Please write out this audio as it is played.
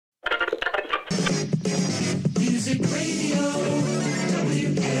Classic Radio,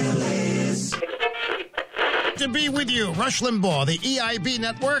 WKLAS. To be with you, Rush Limbaugh, the EIB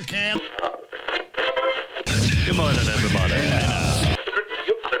Network, and... Good morning, everybody.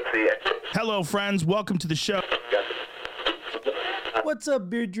 Hello, friends. Welcome to the show. What's up,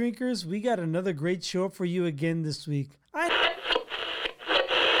 beer drinkers? We got another great show for you again this week.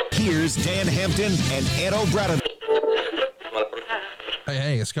 Here's Dan Hampton and Ed O'Brien.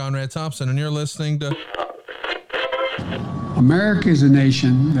 Hey, it's Conrad Thompson, and you're listening to... America is a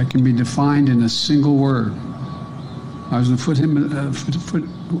nation that can be defined in a single word. I was going to put him...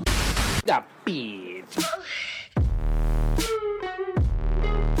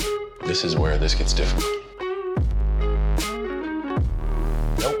 This is where this gets difficult.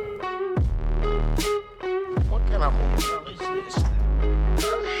 Nope. What kind of hotel is this?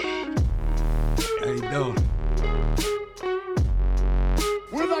 How you doing?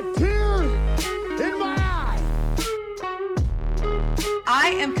 With a tear in my eye! I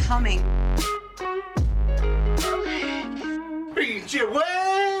am coming. Beat your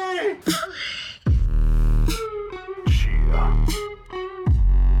way!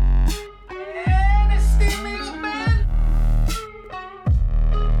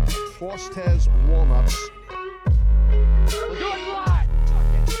 Foster's walnuts. We'll do it live!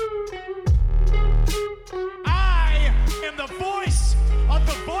 I am the voice of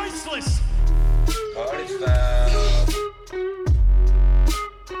the voiceless!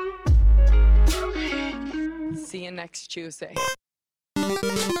 See you next Tuesday.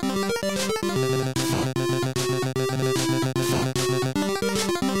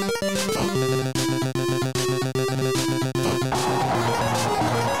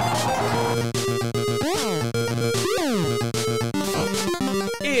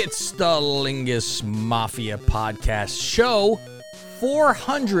 It's the Lingus Mafia Podcast, show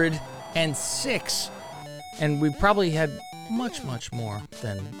 406. And we probably had much, much more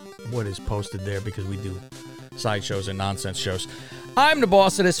than what is posted there because we do side shows and nonsense shows. I'm the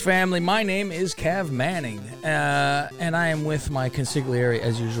boss of this family. My name is Cav Manning. And I am with my consigliere,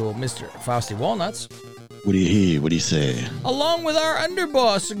 as usual, Mr. Fausty Walnuts. What do you hear? What do you say? Along with our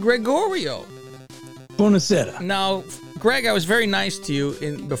underboss, Gregorio. Buonasera. Now, Greg, I was very nice to you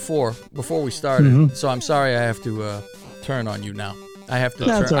before we started, so I'm sorry I have to turn on you now. I have to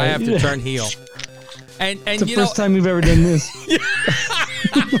turn. I have to turn heel. And it's the first time you've ever done this.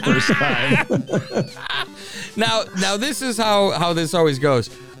 First time. Now this is how this always goes.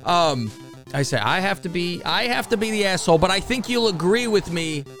 I say I have to be the asshole, but I think you'll agree with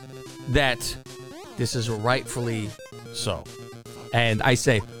me that this is rightfully so. And I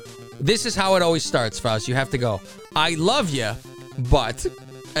say, this is how it always starts, Faust. You have to go, I love you, but...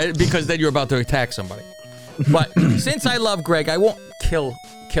 because then you're about to attack somebody. But since I love Greg, I won't kill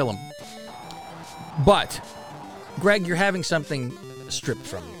him. But, Greg, you're having something stripped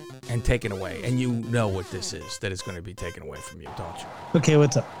from you and taken away. And you know what this is, that is going to be taken away from you, don't you? Okay,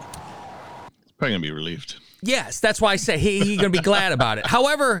 what's up? He's probably going to be relieved. Yes, that's why I say he's going to be glad about it.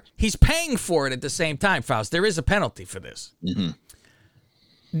 However, he's paying for it at the same time, Faust. There is a penalty for this. Mm-hmm.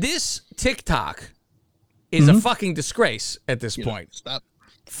 This TikTok is a fucking disgrace at this point. Stop.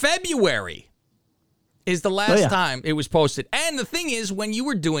 February is the last time it was posted. And the thing is, when you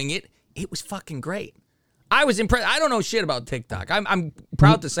were doing it, it was fucking great. I was impressed. I don't know shit about TikTok. I'm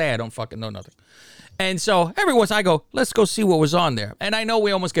proud to say I don't fucking know nothing. And so every once I go, let's go see what was on there. And I know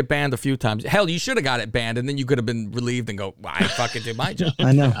we almost get banned a few times. Hell, you should have got it banned, and then you could have been relieved and go, well, I fucking did my job.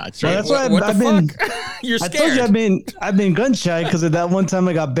 I know. That's right. That's why What I've the been. fuck? You're scared. I told you I've been gun shy because of that one time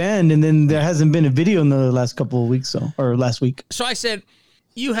I got banned, and then there hasn't been a video in the last couple of weeks, or last week. So I said,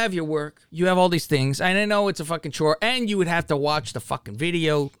 you have your work, you have all these things, and I know it's a fucking chore, and you would have to watch the fucking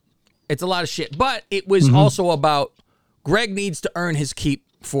video. It's a lot of shit. But it was also about Greg needs to earn his keep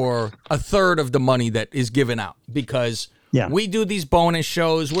for a third of the money that is given out, because we do these bonus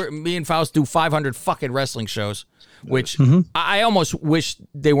shows. Me and Faust do 500 fucking wrestling shows, which I almost wish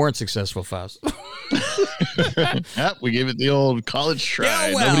they weren't successful, Faust. Yep, we gave it the old college try.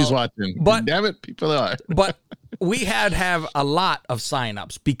 Yeah, well, nobody's watching. but- Damn it, people are. But we had have a lot of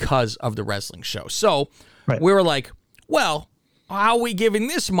signups because of the wrestling show. So we were like, well, how are we giving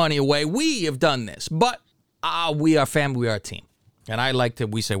this money away? We have done this, but we are family, we are a team.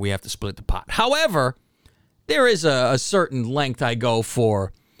 And we say we have to split the pot. However, there is a certain length I go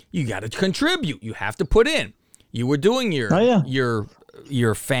for. You got to contribute. You have to put in. You were doing your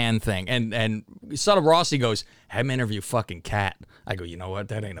fan thing. And Sutter Rossi goes, have him interview fucking Cat. I go, you know what?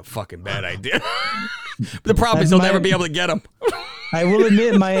 That ain't a fucking bad idea. But the problem is they'll never be able to get him. I will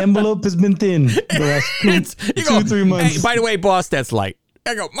admit my envelope has been thin the last 3 months. Hey, by the way, boss, that's light.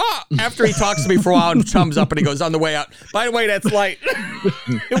 I go, Ma. After he talks to me for a while and thumbs up and he goes, on the way out, by the way, that's light.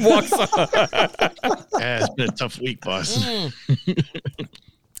 He walks off. Yeah, it's been a tough week, boss.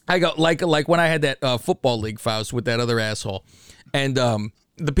 I go, like when I had that football league, Faust, with that other asshole. And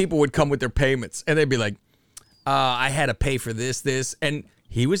the people would come with their payments. And they'd be like, I had to pay for this. And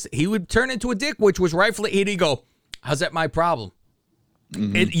he would turn into a dick, which was rightfully, he'd go, how's that my problem?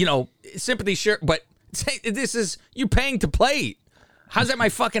 Sympathy, sure. But this is, you paying to play. How's that my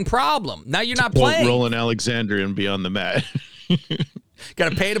fucking problem? Now you're not playing. Roland Alexander and be on the mat.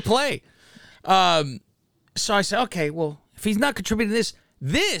 Got to pay to play. So I said, okay, well, if he's not contributing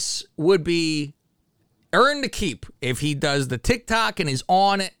this would be earn to keep if he does the TikTok and is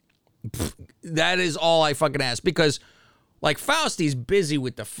on it. That is all I fucking ask. Because, like, Fausti's busy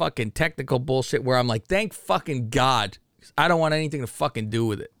with the fucking technical bullshit where I'm like, thank fucking God. I don't want anything to fucking do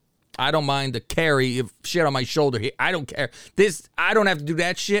with it. I don't mind the carry of shit on my shoulder here. I don't care. I don't have to do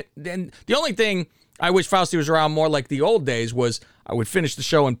that shit. And the only thing I wish Fausti was around more like the old days was I would finish the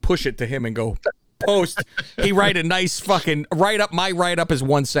show and push it to him and go, post. He write a nice fucking write-up. My write-up is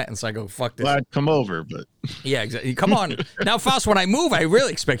one sentence. I go, fuck this. Well, I'd come over, but. Yeah, exactly. Come on. Now, Faust, when I move, I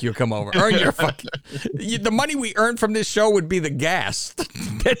really expect you to come over. Earn your fucking. The money we earn from this show would be the gas.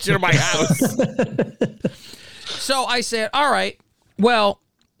 Get you to my house. So I said, all right, well,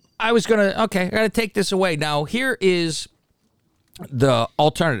 I was going to, I got to take this away. Now, here is the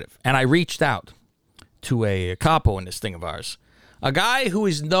alternative. And I reached out to a capo in this thing of ours. A guy who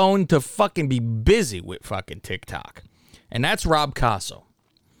is known to fucking be busy with fucking TikTok. And that's Rob Casso.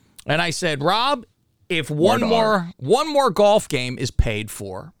 And I said, Rob, if one more golf game is paid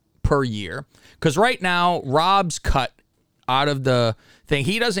for per year, because right now, Rob's cut out of the thing,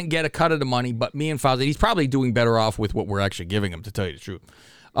 he doesn't get a cut of the money, but me and Fauzi, he's probably doing better off with what we're actually giving him, to tell you the truth.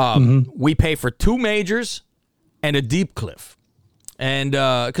 We pay for 2 majors and a deep cliff. And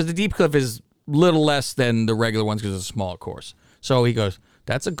because the deep cliff is little less than the regular ones because it's a smaller course. So he goes,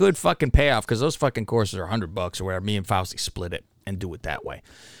 that's a good fucking payoff because those fucking courses are $100 or whatever. Me and Fausti split it and do it that way.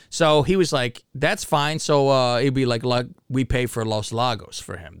 So he was like, that's fine. So it'd be like we pay for Los Lagos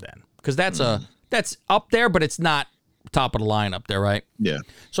for him then. Because that's up there, but it's not top of the line up there, right? Yeah.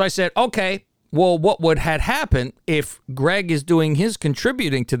 So I said, okay, well, what would had happened if Greg is doing his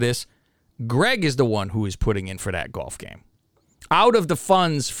contributing to this? Greg is the one who is putting in for that golf game. Out of the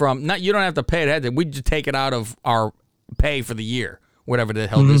funds from, you don't have to pay it. We just take it out of our pay for the year, whatever the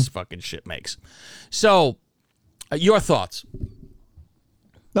hell this fucking shit makes. So, your thoughts?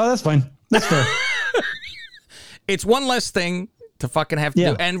 No, that's fine. That's fair. It's one less thing to fucking have to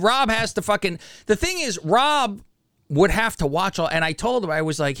do. And Rob has to fucking, the thing is, Rob would have to watch all, and I told him, I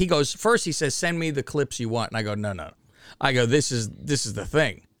was like, he goes, first he says, send me the clips you want. And I go, no. I go, this is the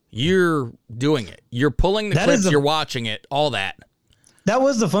thing. You're doing it. You're pulling the clips, you're watching it, all that. That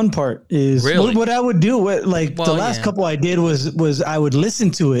was the fun part. Is really? What I would do. The last couple I did was I would listen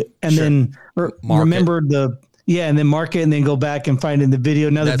to it and then remember and then mark it and then go back and find in the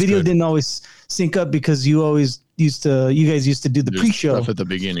video. Now the video didn't always sync up because you guys used to do the pre-show stuff at the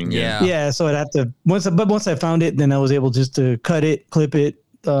beginning. Yeah. So I'd have to once I found it, then I was able just to cut it, clip it,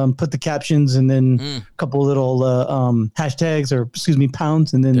 put the captions, and then a couple little hashtags or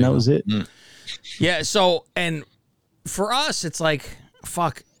pounds, and then that was it. Yeah. So and for us, it's like,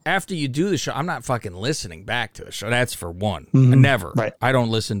 fuck, after you do the show, I'm not fucking listening back to the show. That's for one. Never. Right. I don't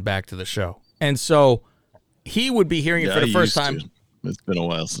listen back to the show. And so he would be hearing it for the first time. It's been a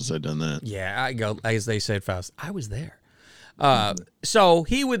while since I've done that. Yeah, I go, as they said, Faust, I was there. So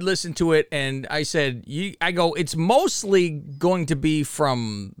he would listen to it, and I said, I go, it's mostly going to be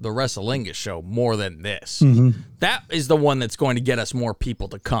from the Wrestlingus show more than this. That is the one that's going to get us more people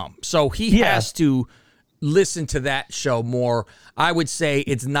to come. So he has to listen to that show more. I would say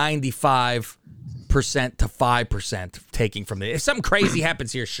it's 95% to 5% taking from it. If something crazy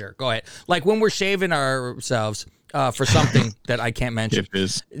happens here, sure, go ahead. Like when we're shaving ourselves for something that I can't mention. Oh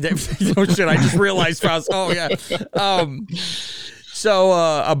shit! I just realized, Faust. Oh yeah. So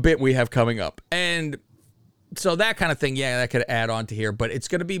a bit we have coming up, and so that kind of thing. Yeah, that could add on to here, but it's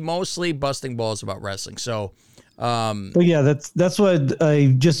going to be mostly busting balls about wrestling. So. But yeah, that's what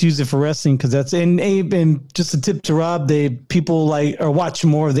I just use it for wrestling because that's and just a tip to Rob. People like or watch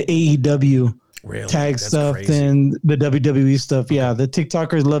more of the AEW tag stuff than the WWE stuff. Yeah, the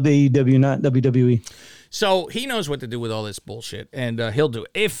TikTokers love AEW, not WWE. So he knows what to do with all this bullshit, and he'll do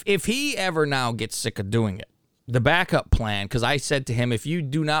it. If he ever now gets sick of doing it, the backup plan, because I said to him, if you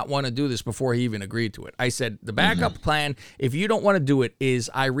do not want to do this before he even agreed to it, I said, the backup plan, if you don't want to do it,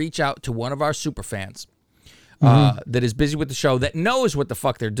 is I reach out to one of our super fans that is busy with the show, that knows what the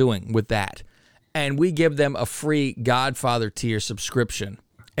fuck they're doing with that. and we give them a free Godfather tier subscription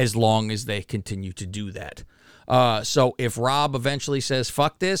as long as they continue to do that. So if Rob eventually says,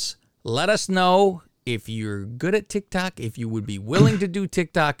 fuck this, let us know if you're good at TikTok, if you would be willing to do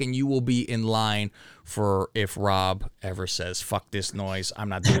TikTok, and you will be in line for if Rob ever says, fuck this noise, I'm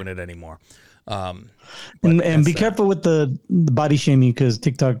not doing it anymore. And be careful with the body shaming, because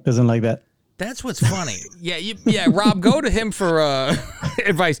TikTok doesn't like that. That's what's funny. Yeah, Rob, go to him for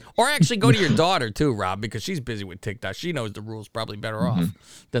advice. Or actually go to your daughter too, Rob, because she's busy with TikTok. She knows the rules probably better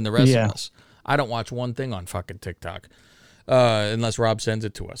off than the rest of us. I don't watch one thing on fucking TikTok unless Rob sends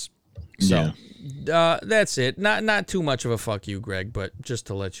it to us. So that's it. Not too much of a fuck you, Greg, but just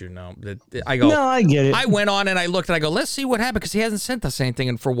to let you know that I go. No, I get it. I went on and I looked and I go, let's see what happened, because he hasn't sent us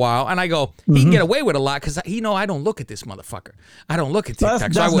anything for a while. And I go, he can get away with a lot because I don't look at this motherfucker. I don't look at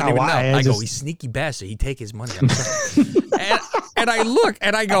TikTok, so I wouldn't even know. I go, he's sneaky bastard. He take his money. and I look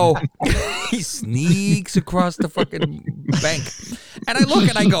and I go, he sneaks across the fucking bank. And I look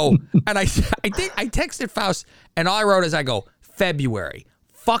and I go, and I texted Faust, and all I wrote is I go, February.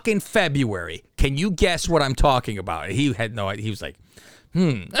 Fucking February. Can you guess what I'm talking about? He had no idea. He was like,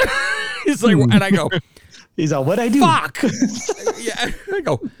 He's like, and I go, he's like, what'd I do? Fuck. Yeah. I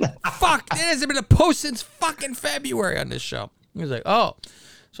go, fuck. There hasn't been a post since fucking February on this show. He was like, oh.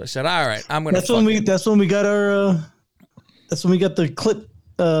 So I said, all right, I'm gonna. That's when we got our. That's when we got the clip.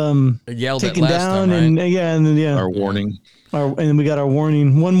 Yelled taken at last down, time, right? and Our warning. And then we got our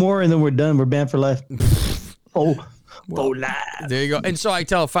warning. One more, and then we're done. We're banned for life. Well, there you go. And so I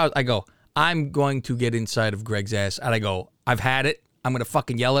tell Faust, I go, I'm going to get inside of Greg's ass. And I go, I've had it. I'm going to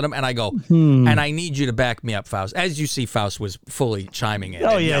fucking yell at him. And I go, and I need you to back me up, Faust. As you see, Faust was fully chiming in.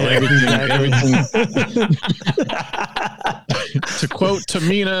 Oh, yeah. Everything. To quote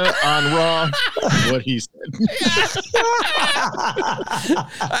Tamina on Raw, what he said.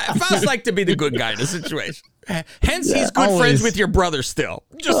 Faust like to be the good guy in the situation. Hence, he's good friends with your brother still.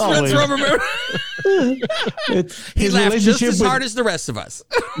 Just let's remember. He laughed just as hard as the rest of us.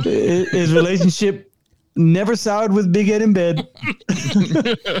 His relationship never soured with Big Ed in bed.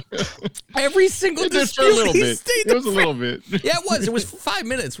 Every single Just for a little bit. It was a little bit. Yeah, it was. It was 5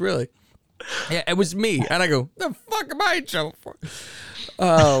 minutes, really. Yeah, it was me. And I go, the fuck am I in trouble for?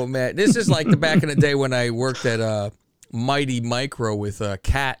 Oh, man. This is like the back in the day when I worked at Mighty Micro with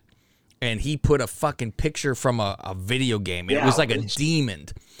Kat. And he put a fucking picture from a video game. And it was like a demon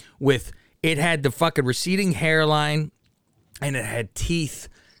with, it had the fucking receding hairline and it had teeth.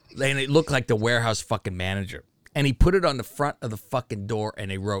 And it looked like the warehouse fucking manager. And he put it on the front of the fucking door and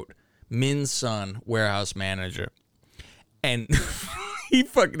he wrote, Min's son, warehouse manager. And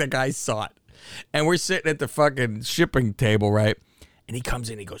the guy saw it. And we're sitting at the fucking shipping table, right? And he comes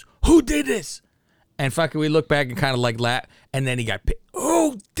in, he goes, who did this? And fucking we look back and kind of like laugh. And then he got,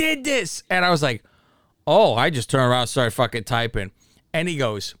 who did this? And I was like, oh, I just turned around and started fucking typing. And he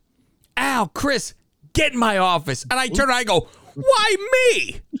goes, Al, Chris, get in my office. And I turn around, I go, why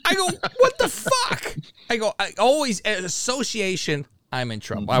me? I go, what the fuck? I go, I always, association, I'm in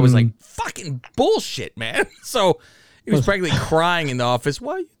trouble. I was like, fucking bullshit, man. So he was practically crying in the office.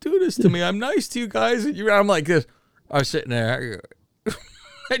 Why you do this to me? I'm nice to you guys. And I'm like this. I was sitting there.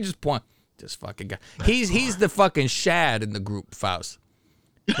 I just point. This fucking guy. He's the fucking shad in the group, Faust.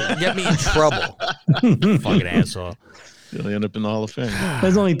 Get me in trouble. Fucking asshole. You'll end up in the Hall of Fame.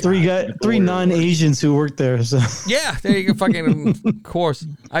 There's only three non-Asians who work there. So yeah, there you go. Fucking of course.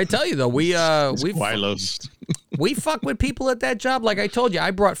 I tell you though, we fuck with people at that job. Like I told you, I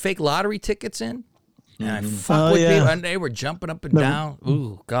brought fake lottery tickets in, and I fuck with people, and they were jumping up and down.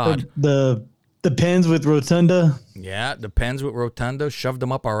 Ooh, God. The pens with rotunda. Yeah, the pens with rotunda. Shoved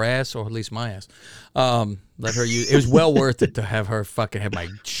them up our ass, or at least my ass. Let her use. It was well worth it to have her fucking have my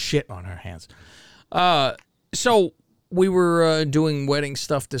shit on her hands. So we were doing wedding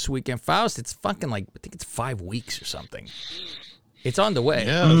stuff this weekend. Faust, it's fucking like, I think it's 5 weeks or something. It's on the way.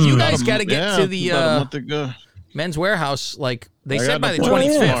 Yeah, you guys got to get to the Men's Warehouse. Like they said by the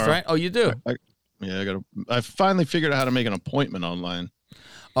 25th, right? Oh, you do. I finally figured out how to make an appointment online.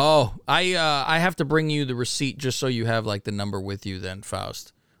 Oh, I have to bring you the receipt just so you have like the number with you then,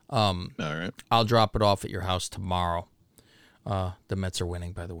 Faust. All right. I'll drop it off at your house tomorrow. The Mets are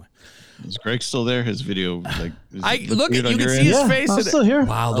winning, by the way. Is Greg still there? His video, like, you can see his face. I'm still here.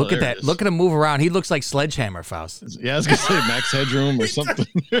 Wow, look at that! Look at him move around. He looks like Sledgehammer, Faust. Yeah, I was gonna say Max Headroom or something.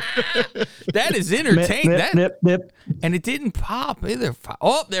 That is entertaining. Nip. And it didn't pop either.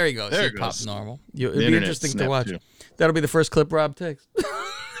 Oh, there he goes. It popped normal. It'll be interesting to watch. That'll be the first clip Rob takes.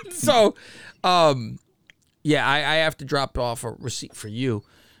 So, yeah, I have to drop off a receipt for you.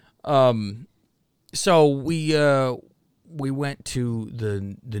 So we went to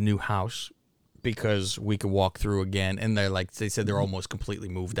the new house because we could walk through again. And they said they're almost completely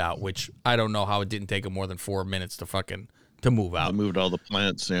moved out, which I don't know how it didn't take them more than 4 minutes to move out. They moved all the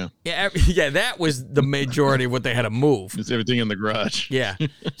plants, yeah. Yeah, that was the majority of what they had to move. It's everything in the garage. Yeah.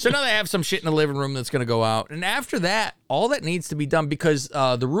 So now they have some shit in the living room that's going to go out. And after that, all that needs to be done, because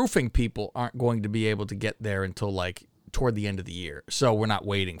the roofing people aren't going to be able to get there until toward the end of the year. So we're not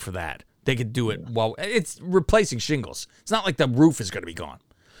waiting for that. They could do it while it's replacing shingles. It's not like the roof is going to be gone.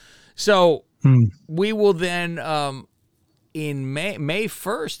 So we will then, in May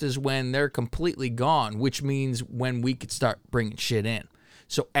 1st is when they're completely gone, which means when we could start bringing shit in.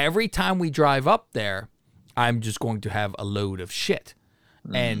 So every time we drive up there, I'm just going to have a load of shit.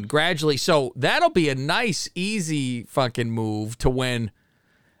 And gradually, so that'll be a nice, easy fucking move to when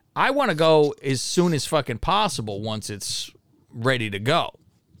I want to go as soon as fucking possible once it's ready to go.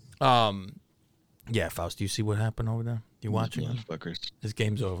 Yeah, Faust, do you see what happened over there? You watching? Motherfuckers. This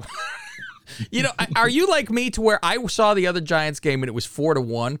game's over. You know, are you like me to where I saw the other Giants game and it was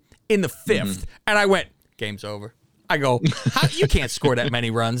 4-1 in the 5th, and I went, game's over. I go, you can't score that many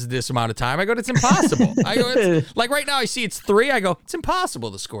runs this amount of time. I go, it's impossible. I go, it's, like right now I see it's 3. I go, it's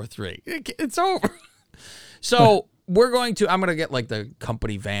impossible to score 3. It's over. So I'm going to get like the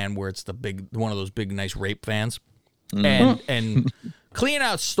company van where it's one of those big, nice rape vans, and clean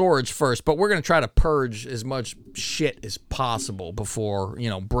out storage first, but we're going to try to purge as much shit as possible before,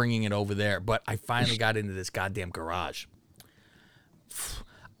 bringing it over there. But I finally got into this goddamn garage.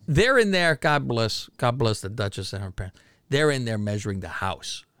 They're in there, God bless the Duchess and her parents. They're in there measuring the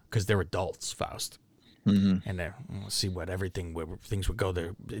house because they're adults, Faust. And they're, see where things would go.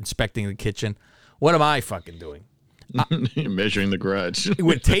 They're inspecting the kitchen. What am I fucking doing? Measuring the garage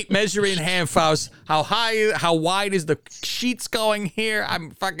with tape measure in hand, Faust. How wide is the sheets going here?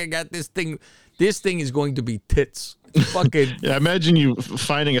 I'm fucking got this thing. This thing is going to be tits. It's fucking. Yeah, imagine you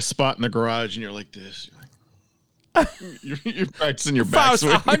finding a spot in the garage and you're like this. You're practicing your Faust,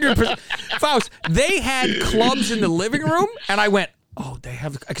 backswing. 100%. Faust, they had clubs in the living room, and I went, oh, they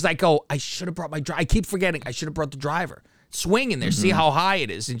have, because I go, I should have brought my driver. I keep forgetting I should have brought the driver. Swing in there, see how high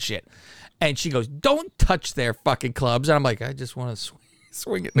it is and shit. And she goes, don't touch their fucking clubs. And I'm like, I just want to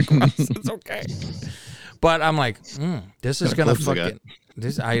swing it in the grass. It's okay. But I'm like, this is going to fucking,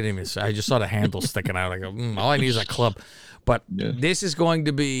 I just saw the handle sticking out. I go, all I need is a club. But this is going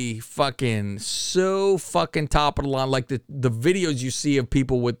to be fucking so fucking top of the line. Like the videos you see of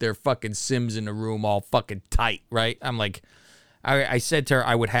people with their fucking Sims in the room all fucking tight, right? I'm like, I said to her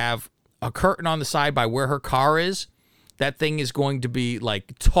I would have a curtain on the side by where her car is. That thing is going to be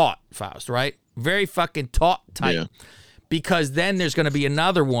like taut, Faust, right? Very fucking taut, tight. Yeah. Because then there's going to be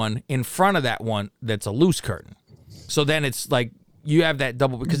another one in front of that one that's a loose curtain. So then it's like you have that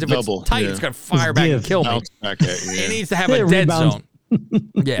double, because if it's tight, it's going to fire back and kill me. It needs to have a dead zone.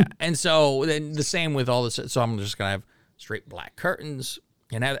 Yeah. And so then the same with all this. So I'm just going to have straight black curtains.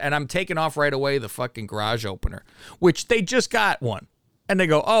 And I'm taking off right away the fucking garage opener, which they just got one. And they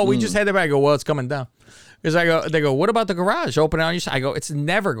go, oh, we just had that back. I go, well, it's coming down. Because they go, what about the garage? Open it on your side. I go, it's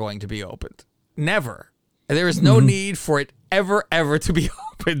never going to be opened. Never. And there is no need for it ever to be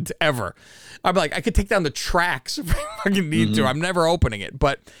opened, ever. I'm like, I could take down the tracks if I fucking need to. I'm never opening it.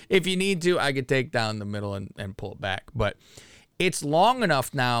 But if you need to, I could take down the middle and pull it back. But it's long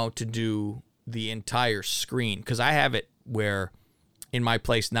enough now to do the entire screen, because I have it where in my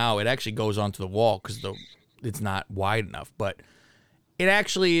place now it actually goes onto the wall because it's not wide enough. But it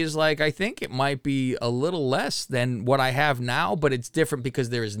actually is like, I think it might be a little less than what I have now, but it's different because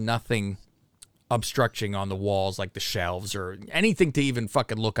there is nothing obstructing on the walls like the shelves or anything to even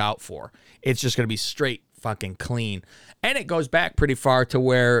fucking look out for. It's just going to be straight fucking clean. And it goes back pretty far to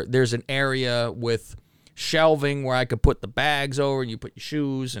where there's an area with shelving where I could put the bags over and you put your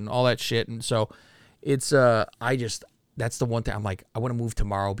shoes and all that shit. And so it's, that's the one thing I'm like, I want to move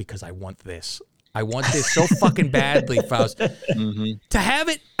tomorrow because I want this. I want this so fucking badly, Faust. To have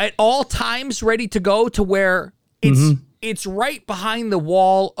it at all times ready to go to where it's right behind the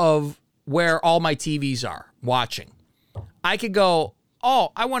wall of where all my TVs are watching. I could go,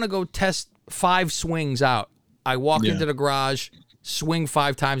 oh, I want to go test 5 swings out. I walk into the garage, swing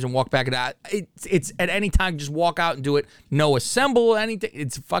 5 times and walk back. It's at any time, just walk out and do it. No assemble, anything.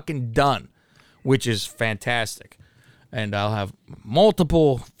 It's fucking done, which is fantastic. And I'll have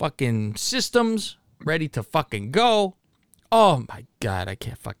multiple fucking systems ready to fucking go. Oh my God, I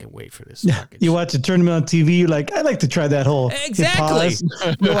can't fucking wait for this. You watch a tournament on TV, you're like, I'd like to try that hole. Exactly.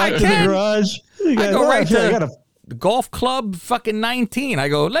 Go out to the garage. I go right to the golf club fucking 19. I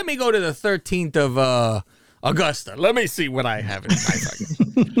go, let me go to the 13th of Augusta. Let me see what I have in my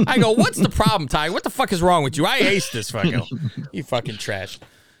fucking. I go, what's the problem, Ty? What the fuck is wrong with you? I aced this fucking. You fucking trash.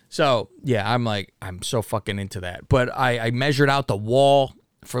 So, yeah, I'm so fucking into that. But I measured out the wall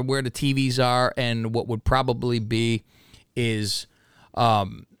for where the TVs are, and what would probably be is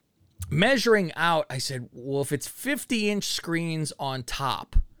measuring out. I said, well, if it's 50-inch screens on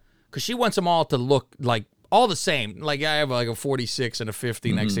top, because she wants them all to look like all the same. Like, I have like a 46 and a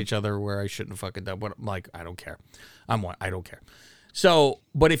 50 next to each other where I shouldn't have fucking done. But I'm like, I don't care. I don't care. So,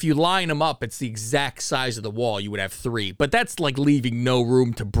 but if you line them up, it's the exact size of the wall. You would have 3, but that's like leaving no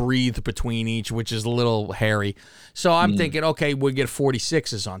room to breathe between each, which is a little hairy. So I'm thinking, okay, we'll get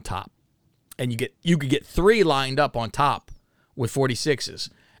 46s on top, and you could get 3 lined up on top with 46s,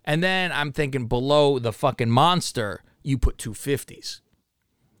 and then I'm thinking below the fucking monster, you put 2 50s,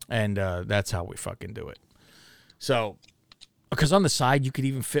 and that's how we fucking do it. So, because on the side you could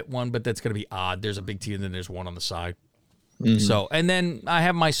even fit one, but that's gonna be odd. There's a big TV, and then there's one on the side. So, and then I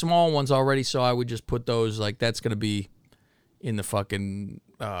have my small ones already, so I would just put those, like, that's going to be in the fucking,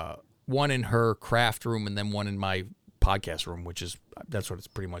 one in her craft room and then one in my podcast room, that's what it's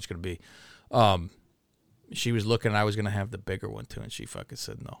pretty much going to be. She was looking, and I was going to have the bigger one too, and she fucking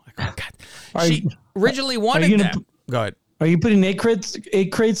said no. I go, God. She originally wanted that. Go ahead. Are you putting 8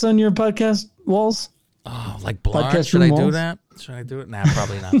 crates on your podcast walls? Oh, like Blarn? Should I do that? Should I do it? Nah,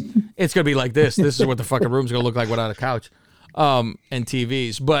 probably not. It's going to be like this. This is what the fucking room's going to look like without a couch. And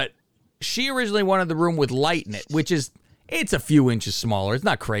TVs, but she originally wanted the room with light in it, it's a few inches smaller. It's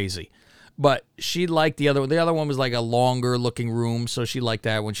not crazy, but she liked the other one. The other one was like a longer looking room, so she liked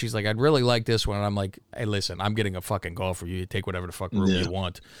that one. She's like, I'd really like this one. And I'm like, hey, listen, I'm getting a fucking call for you. You take whatever the fuck room you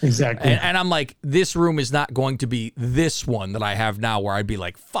want. Exactly. And I'm like, this room is not going to be this one that I have now, where I'd be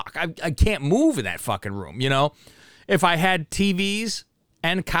like, fuck, I can't move in that fucking room. You know, if I had TVs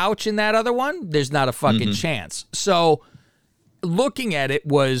and couch in that other one, there's not a fucking chance. So looking at it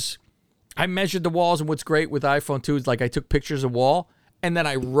I measured the walls, and what's great with iPhone 2 is, like, I took pictures of wall, and then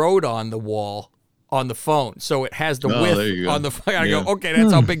I wrote on the wall on the phone, so it has the width on the phone. I go, okay,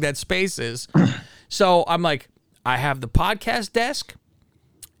 that's how big that space is. So I'm like, I have the podcast desk,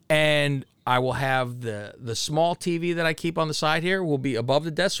 and I will have the small TV that I keep on the side here will be above the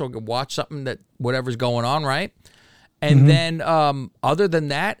desk, so I can watch something that whatever's going on, right? And then other than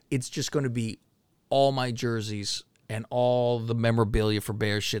that, it's just going to be all my jerseys and all the memorabilia for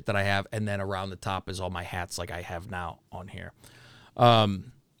Bears shit that I have, and then around the top is all my hats like I have now on here.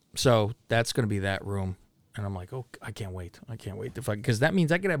 So that's going to be that room, and I'm like, oh, I can't wait because that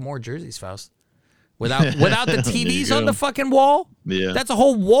means I could have more jerseys, Faust. Without the TVs on the fucking wall, that's a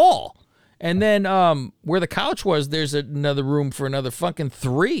whole wall. And then where the couch was, there's another room for another fucking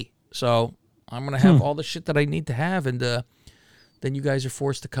 3. So I'm gonna have all the shit that I need to have, and then you guys are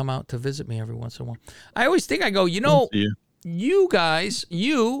forced to come out to visit me every once in a while. I always think, I go, you guys,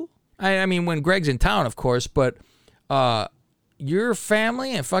 I mean, when Greg's in town, of course, but your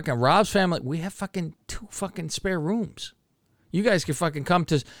family and fucking Rob's family, we have fucking 2 fucking spare rooms. You guys can fucking come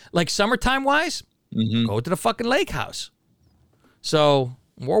to, like, summertime wise, go to the fucking lake house. So,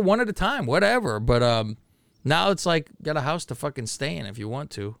 or one at a time, whatever. But now it's like, got a house to fucking stay in if you want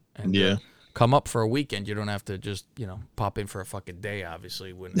to. And, come up for a weekend. You don't have to just, pop in for a fucking day,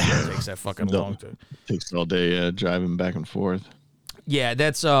 obviously, when it takes that fucking long to. It takes all day driving back and forth. Yeah,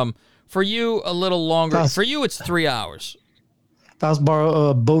 that's for you a little longer. For you, it's 3 hours. Faust borrow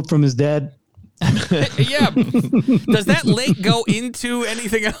a boat from his dad. Yeah. Does that lake go into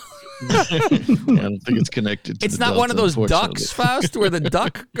anything else? I don't think it's connected to it's the not Delta, one of those ducks, Faust, where the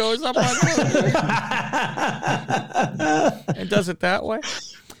duck goes up on and does it that way.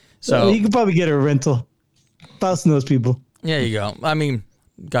 So you could probably get a rental. Faust knows people. Yeah, you go. I mean,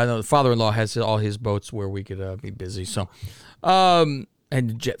 God knows, the father-in-law has all his boats where we could be busy. So, and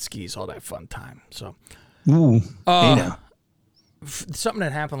jet skis, all that fun time. So, something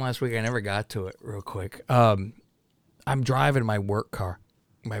that happened last week, I never got to it real quick. I'm driving my work car,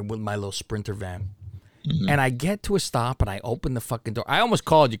 my little Sprinter van, and I get to a stop, and I open the fucking door. I almost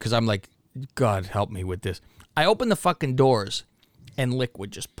called you because I'm like, God help me with this. I open the fucking doors, and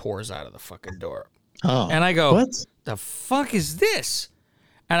liquid just pours out of the fucking door. Oh, and I go, what the fuck is this?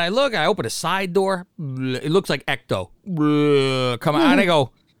 And I open a side door. It looks like Ecto. Come on. And I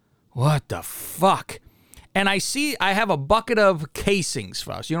go, what the fuck? And I have a bucket of casings,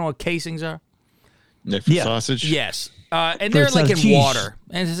 Faust. You know what casings are? Sausage? Yes. And they're like in water.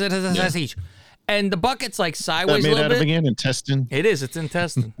 And the bucket's like sideways a little bit. Again, intestine? It is. It's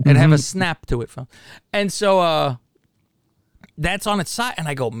intestine. It have a snap to it. And so that's on its side. And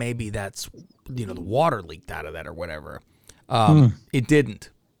I go, maybe that's, the water leaked out of that or whatever. It didn't.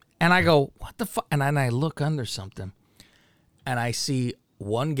 And I go, what the fuck? And then I look under something, and I see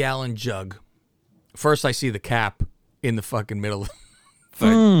 1 gallon jug. First, I see the cap in the fucking middle of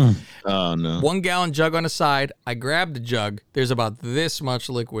nothing. Oh no. 1 gallon jug on the side. I grab the jug. There's about this much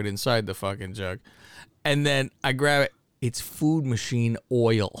liquid inside the fucking jug. And then I grab it. It's food machine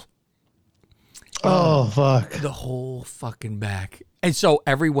oil. Oh, fuck. The whole fucking back. And so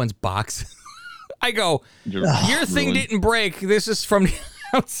everyone's box. I go, your thing didn't break. This is from the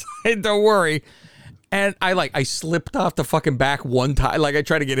outside. Don't worry. And I slipped off the fucking back one time. Like I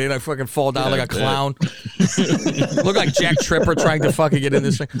tried to get in. I fucking fall down like a clown. Look like Jack Tripper trying to fucking get in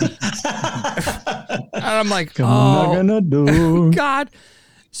this thing. And I'm like, God.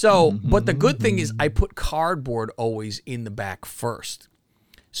 So, but the good thing is I put cardboard always in the back first.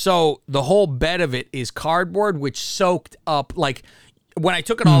 So the whole bed of it is cardboard, which soaked up. Like when I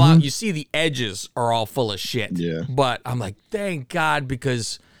took it all out, you see the edges are all full of shit. Yeah. But I'm like, thank God,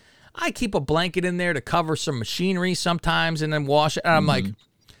 because I keep a blanket in there to cover some machinery sometimes and then wash it. And I'm like,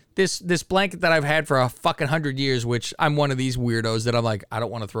 this blanket that I've had for a fucking 100 years, which I'm one of these weirdos that I'm like, I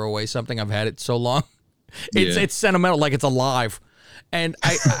don't want to throw away something. I've had it so long. It's sentimental, like it's alive. And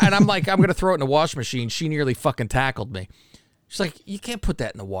I'm like, I'm going to throw it in the wash machine. She nearly fucking tackled me. She's like, you can't put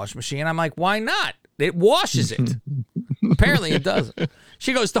that in the wash machine. I'm like, why not? It washes it. Apparently it doesn't.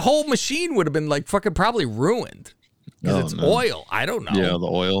 She goes, the whole machine would have been like fucking probably ruined. Because it's oil. I don't know. Yeah, the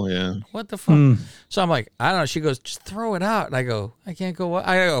oil, yeah. What the fuck? So I'm like, I don't know. She goes, just throw it out. And I go, I can't go.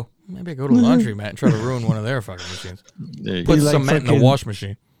 I go, maybe I go to a laundromat and try to ruin one of their fucking machines. Put cement in the wash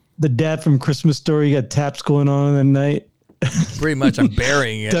machine. The dad from Christmas Story got taps going on at night. Pretty much, I'm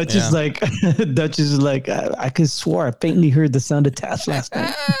burying it. Dutch is like, I could swore I faintly heard the sound of taps last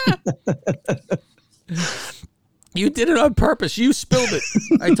night. You did it on purpose. You spilled it.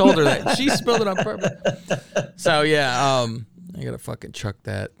 I told her that. She spilled it on purpose. So yeah, I gotta fucking chuck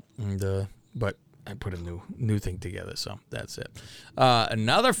that. And, but I put a new thing together, so that's it.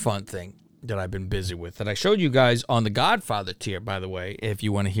 Another fun thing that I've been busy with that I showed you guys on the Godfather tier, by the way, if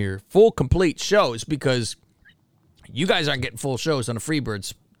you want to hear full complete shows, because you guys aren't getting full shows on the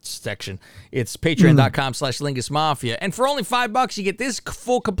Freebirds section. It's patreon.com/Lingus Mafia. And for only $5, you get this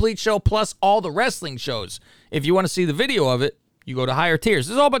full complete show plus all the wrestling shows. If you want to see the video of it, you go to higher tiers.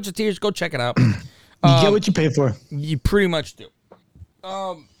 There's a whole bunch of tiers. Go check it out. You get what you pay for. You pretty much do.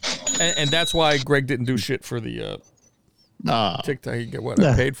 And that's why Greg didn't do shit for the TikTok. You get what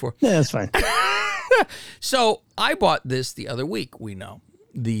I paid for. Yeah, that's fine. So I bought this the other week. We know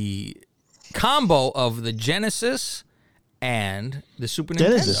the combo of the Genesis and the Super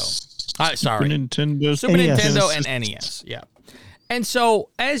Nintendo. Super Nintendo. Super Nintendo and NES. Yeah. And so,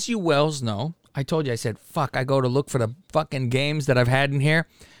 as you wells know, I told you, I said, fuck, I go to look for the fucking games that I've had in here.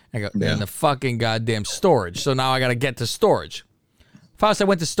 I go, they're in the fucking goddamn storage. So now I got to get to storage. Faust, I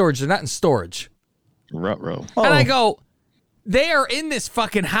went to storage. They're not in storage. Ruh-roh. And I go, they are in this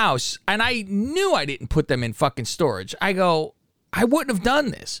fucking house. And I knew I didn't put them in fucking storage. I go, I wouldn't have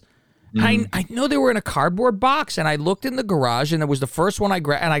done this. I know they were in a cardboard box, and I looked in the garage, and it was the first one I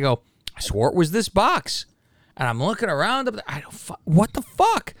grabbed, and I go, I swore it was this box. And I'm looking around, what the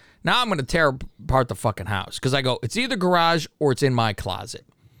fuck? Now I'm going to tear apart the fucking house, because I go, it's either garage or it's in my closet.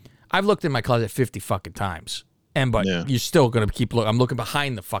 I've looked in my closet 50 fucking times, but you're still going to keep looking. I'm looking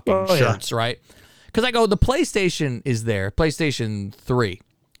behind the fucking shirts, right? Because I go, the PlayStation is there, PlayStation 3.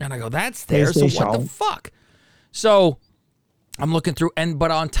 And I go, that's there, so what the fuck? So I'm looking through, but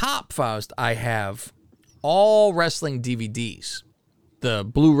on top, Faust, I have all wrestling DVDs, the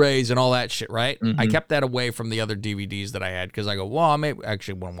Blu-rays and all that shit, right? I kept that away from the other DVDs that I had because I go, well, I may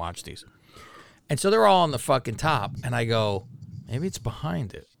actually want to watch these. And so they're all on the fucking top, and I go, maybe it's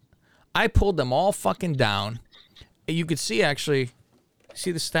behind it. I pulled them all fucking down. You could see, actually,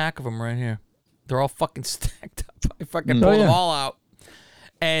 see the stack of them right here. They're all fucking stacked up. I fucking pulled them all out.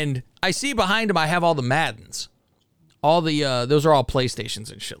 And I see behind them, I have all the Maddens. All the, those are all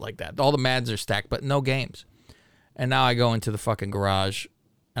PlayStations and shit like that. All the Mads are stacked, but no games. And now I go into the fucking garage,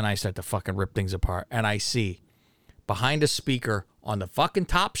 and I start to fucking rip things apart. And I see, behind a speaker, on the fucking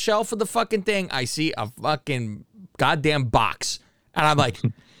top shelf of the fucking thing, I see a fucking goddamn box. And I'm like,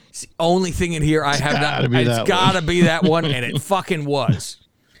 it's the only thing in here I have not. It's gotta be that one, and it fucking was.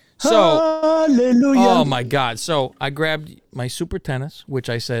 So, hallelujah. Oh my God. So I grabbed my Super Tennis, which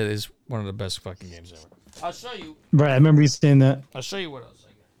I said is one of the best fucking games ever. I'll show you. Right, I remember you saying that. I'll show you what else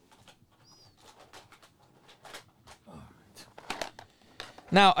I got.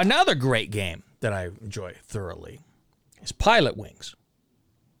 Now, another great game that I enjoy thoroughly is Pilot Wings.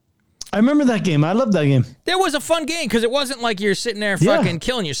 I remember that game. I love that game. There was a fun game because it wasn't like you're sitting there fucking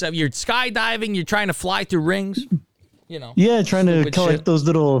killing yourself. You're skydiving. You're trying to fly through rings. You know. Yeah, trying to collect those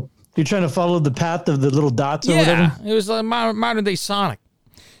little. You're trying to follow the path of the little dots or whatever. Yeah, it was like modern day Sonic.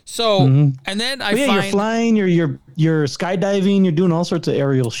 So, and then I find you're flying, you're skydiving, you're doing all sorts of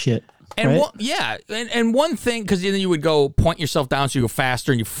aerial shit. And right? and one thing, because then you would go point yourself down so you go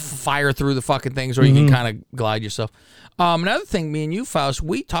faster and you fire through the fucking things, or you can kind of glide yourself. Another thing, me and you, Faust,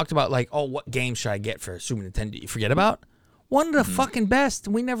 we talked about like, oh, what game should I get for Super Nintendo? You forget about one of the fucking best.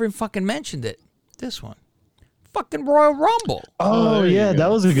 We never even fucking mentioned it. This one, fucking Royal Rumble. Oh yeah, that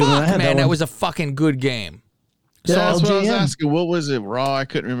was a good one. Man, that was a fucking good game. So that's what I was asking. What was it? Raw? I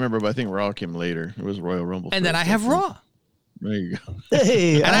couldn't remember, but I think Raw came later. It was Royal Rumble. And then I have Raw. There you go.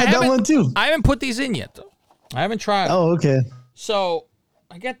 Hey, I had that one too. I haven't put these in yet, though. I haven't tried. Oh, okay. So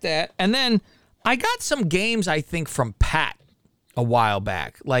I get that. And then I got some games, I think, from Pat a while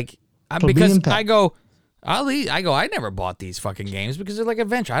back. Like, because I never bought these fucking games because they're like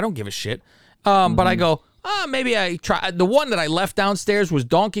adventure. I don't give a shit. But I go, maybe I try. The one that I left downstairs was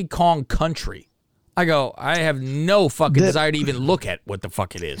Donkey Kong Country. I go, I have no fucking desire to even look at what the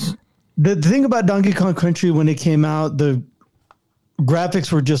fuck it is. The thing about Donkey Kong Country, when it came out, the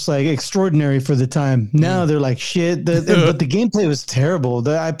graphics were just like extraordinary for the time. Now they're like shit. But the gameplay was terrible.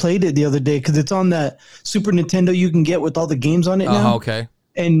 I played it the other day because it's on that Super Nintendo you can get with all the games on it now. Okay.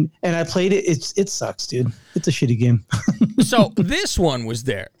 And I played it. It sucks, dude. It's a shitty game. So this one was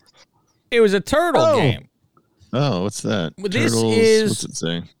there. It was a turtle game. Oh, what's that? This Turtles, is. What's it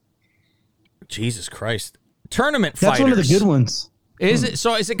say? Jesus Christ. Tournament That's Fighters. one of the good ones. Is it?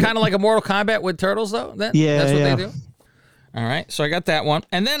 So is it kind of like a Mortal Kombat with turtles, though? That's what they do? All right. So I got that one.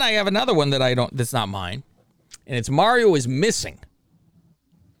 And then I have another one that that's not mine. And it's Mario is Missing.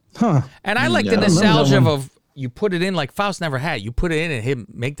 Huh. And I like the nostalgia of you put it in like Faust never had. You put it in and him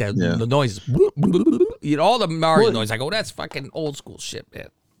make that the noises. You know, all the Mario noise. I go, that's fucking old school shit, man.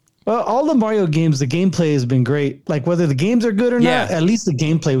 Well, all the Mario games, the gameplay has been great. Like whether the games are good or not, at least the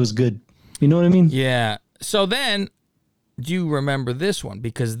gameplay was good. You know what I mean? Yeah. So then, do you remember this one?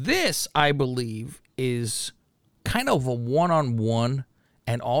 Because this, I believe, is kind of a one-on-one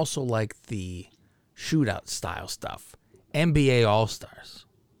and also like the shootout style stuff. NBA All-Stars.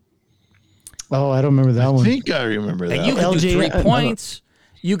 Oh, I don't remember that one. I think I remember that. And you can do 3 points.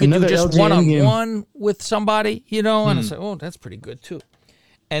 You can do just one-on-one with somebody, you know? And I say, oh, that's pretty good, too.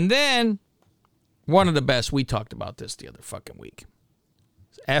 And then, one of the best, we talked about this the other fucking week.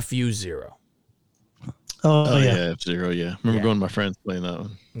 FU0. Oh yeah, F-Zero, yeah. Remember going to my friends playing that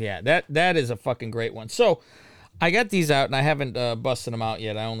one. Yeah, that is a fucking great one. So, I got these out, and I haven't busted them out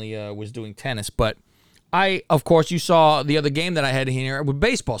yet. I only was doing tennis. But of course, you saw the other game that I had here with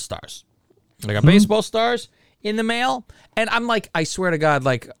Baseball Stars. I got Baseball Stars in the mail. And I'm like, I swear to God,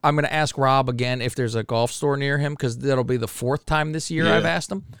 like, I'm going to ask Rob again if there's a golf store near him, because that'll be the 4th time this year I've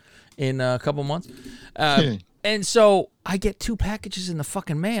asked him in a couple months. And so I get 2 packages in the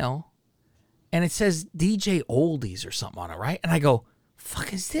fucking mail, and it says DJ Oldies or something on it, right? And I go,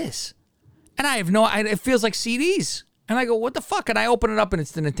 fuck is this? And I have it feels like CDs. And I go, what the fuck? And I open it up, and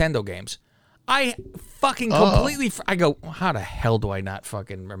it's the Nintendo games. I fucking completely, I go, how the hell do I not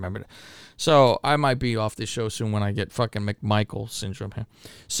fucking remember that? So I might be off this show soon when I get fucking McMichael syndrome here.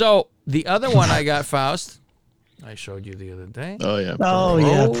 So the other one I got, Faust, I showed you the other day. Oh, yeah.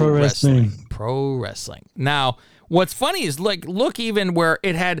 Pro wrestling. Pro wrestling. Now, what's funny is, like, look even where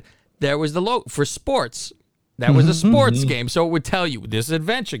it had, there was the logo for sports. That was a sports game. So it would tell you, this is an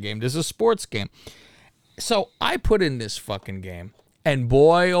adventure game. This is a sports game. So I put in this fucking game. And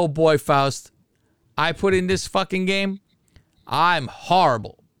boy, oh boy, Faust, I put in this fucking game. I'm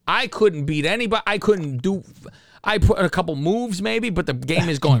horrible. I couldn't beat anybody. I put a couple moves maybe, but the game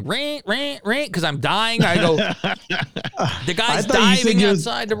is going ring, because I'm dying. I go, the guy's diving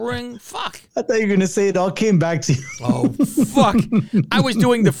outside the ring. Fuck. I thought you were going to say it all came back to you. Oh, fuck. I was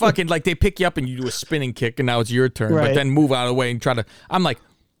doing the fucking, like, they pick you up and you do a spinning kick, and now it's your turn. Right. But then move out of the way and try to, I'm like,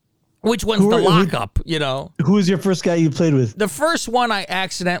 which one's the lockup, you know? Who was your first guy you played with? The first one I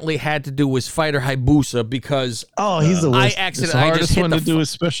accidentally had to do was Fighter Hayabusa because he's the worst. The hardest one to do is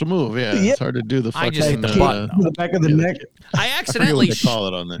special move. Yeah, it's hard to do the fucking... I just hit the button. The back of the neck. I accidentally... I forget what they call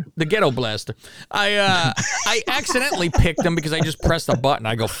it on there. The Ghetto Blaster. I accidentally picked him because I just pressed a button.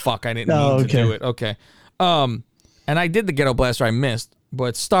 I go, fuck, I didn't mean to do it. Okay. And I did the Ghetto Blaster. I missed,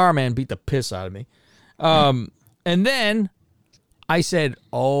 but Starman beat the piss out of me. And then... I said,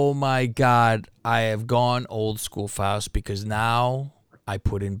 oh my God, I have gone old school, Faust, because now I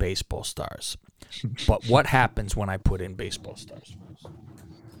put in Baseball Stars. But what happens when I put in Baseball Stars?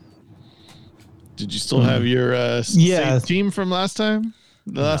 Did you still have your same team from last time?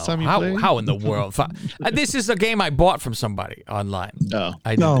 The last time you played? How in the world? This is a game I bought from somebody online. Oh.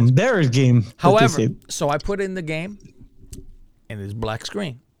 Their game. However, so I put in the game, and it's black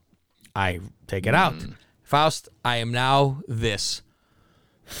screen. I take it out. Faust, I am now this.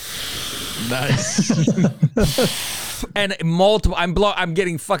 Nice. And multiple. I'm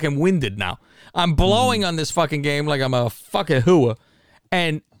getting fucking winded now. I'm blowing on this fucking game like I'm a fucking hooah.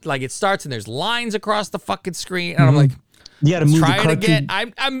 And like it starts and there's lines across the fucking screen. And I'm like, you gotta move try the it cartridge.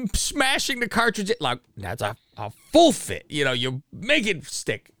 again. I'm smashing the cartridge. Like, that's a full fit. You know, you make it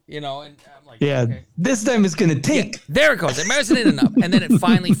stick. You know, and I'm like, Yeah, okay. this time it's gonna take. Yeah, there it goes. It resonated enough. And then it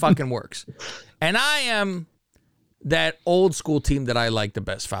finally fucking works. And I am that old school team that I like the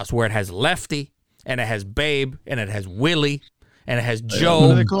best, Faust, where it has Lefty, and it has Babe, and it has Willie, and it has Joe.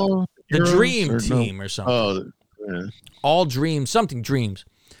 What are they called? The Heroes Dream or Team or something. Oh, yeah. All Dreams, something Dreams.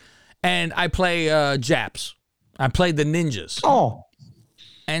 And I play Japs. I played the Ninjas. Oh.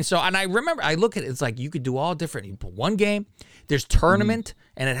 And so, and I remember, I look at it, it's like you could do all different. You put one game, there's tournament,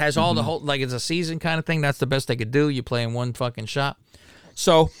 and it has all the whole, like it's a season kind of thing. That's the best they could do. You play in one fucking shot.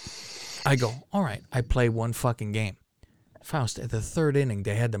 So I go, all right, I play one fucking game. Faust, at the third inning,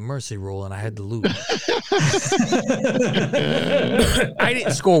 they had the mercy rule, and I had to lose. I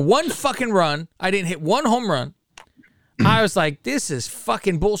didn't score one fucking run. I didn't hit one home run. I was like, this is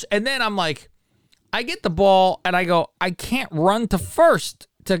fucking bullshit. And then I'm like, I get the ball, and I go, I can't run to first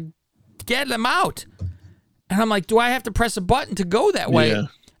to get them out. And I'm like, do I have to press a button to go that way? Yeah.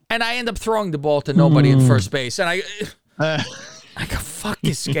 And I end up throwing the ball to nobody in first base. And I go, fuck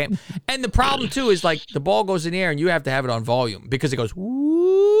this game. And the problem, too, is like the ball goes in the air, and you have to have it on volume because it goes,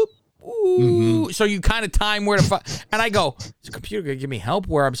 whoop, whoop. So you kind of time where to and I go, is the computer going to give me help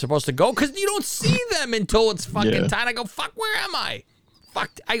where I'm supposed to go? Because you don't see them until it's fucking time. I go, fuck, where am I?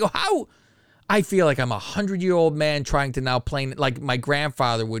 Fuck. I go, how? I feel like I'm a 100-year-old man trying to now play, like my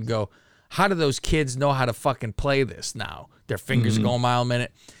grandfather would go, how do those kids know how to fucking play this now? Their fingers are going a mile a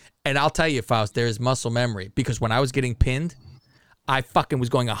minute. And I'll tell you, Faust, there is muscle memory. Because when I was getting pinned, I fucking was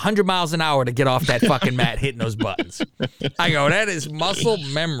going 100 miles an hour to get off that fucking mat hitting those buttons. I go, that is muscle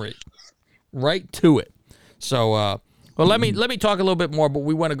memory. Right to it. So, well, let me talk a little bit more, but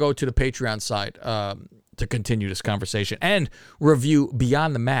we want to go to the Patreon side to continue this conversation and review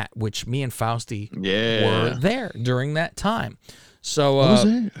Beyond the Mat, which me and Fausty were there during that time.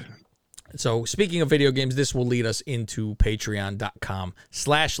 So, so speaking of video games, this will lead us into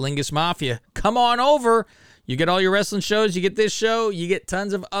patreon.com/Lingus Mafia. Come on over. You get all your wrestling shows. You get this show. You get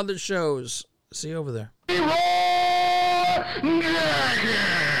tons of other shows. See you over there.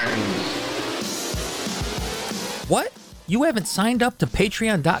 What? You haven't signed up to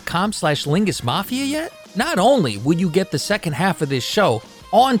patreon.com/Lingus Mafia yet? Not only will you get the second half of this show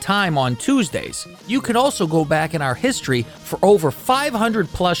on time on Tuesdays, you could also go back in our history for over 500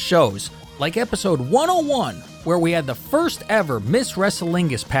 plus shows, like episode 101, where we had the first ever Miss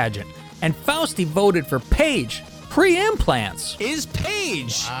Wrestlingus pageant, and Fausty voted for Paige pre-implants. Is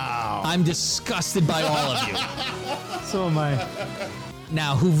Paige? Wow. I'm disgusted by all of you. So am I.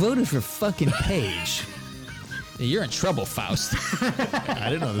 Now, who voted for fucking Paige? You're in trouble, Faust. I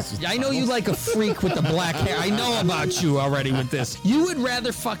didn't know this was. I know you like a freak with the black hair. I know about you already with this. You would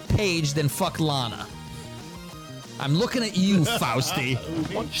rather fuck Paige than fuck Lana. I'm looking at you, Fausty.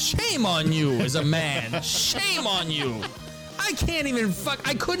 Shame on you as a man. Shame on you. I can't even fuck.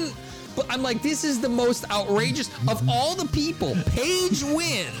 I couldn't. But I'm like, this is the most outrageous of all the people. Paige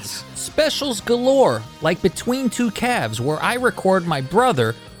wins. Specials galore, like Between Two Calves, where I record my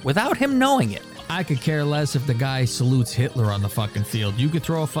brother without him knowing it. I could care less if the guy salutes Hitler on the fucking field. You could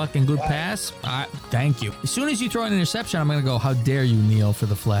throw a fucking good pass? Thank you. As soon as you throw an interception, I'm going to go, how dare you kneel for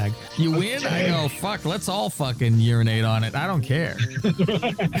the flag? You win? I go, fuck, let's all fucking urinate on it. I don't care.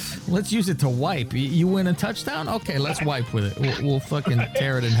 Let's use it to wipe. You win a touchdown? Okay, let's wipe with it. We'll fucking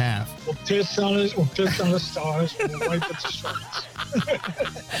tear it in half. We'll piss on it. We'll piss on the stars. We'll wipe it to shreds.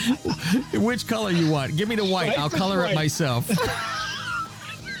 Which color you want? Give me the white. I'll color it myself.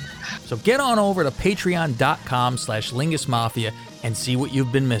 So get on over to patreon.com/Lingus Mafia and see what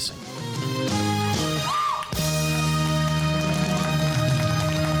you've been missing.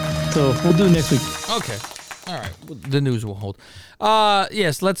 So we'll do it next week. Okay. All right. The news will hold.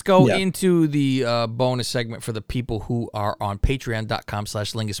 Yes, let's go into the bonus segment for the people who are on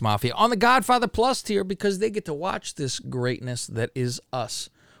patreon.com/Lingus Mafia on the Godfather Plus tier, because they get to watch this greatness that is us,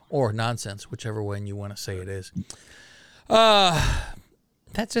 or nonsense, whichever way you want to say it is.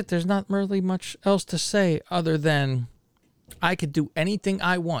 That's it. There's not really much else to say other than I could do anything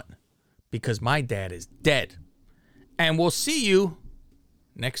I want because my dad is dead. And we'll see you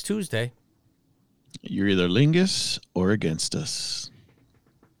next Tuesday. You're either Lingus or against us.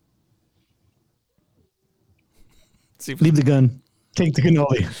 Leave the gun. Take the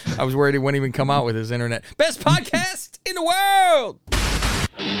cannoli. I was worried he wouldn't even come out with his internet. Best podcast in the world!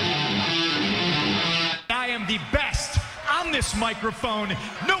 I am the best. I'm own this microphone.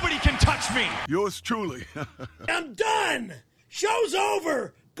 Nobody can touch me. Yours truly. I'm done. Show's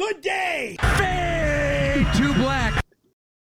over. Good day. Fade to black.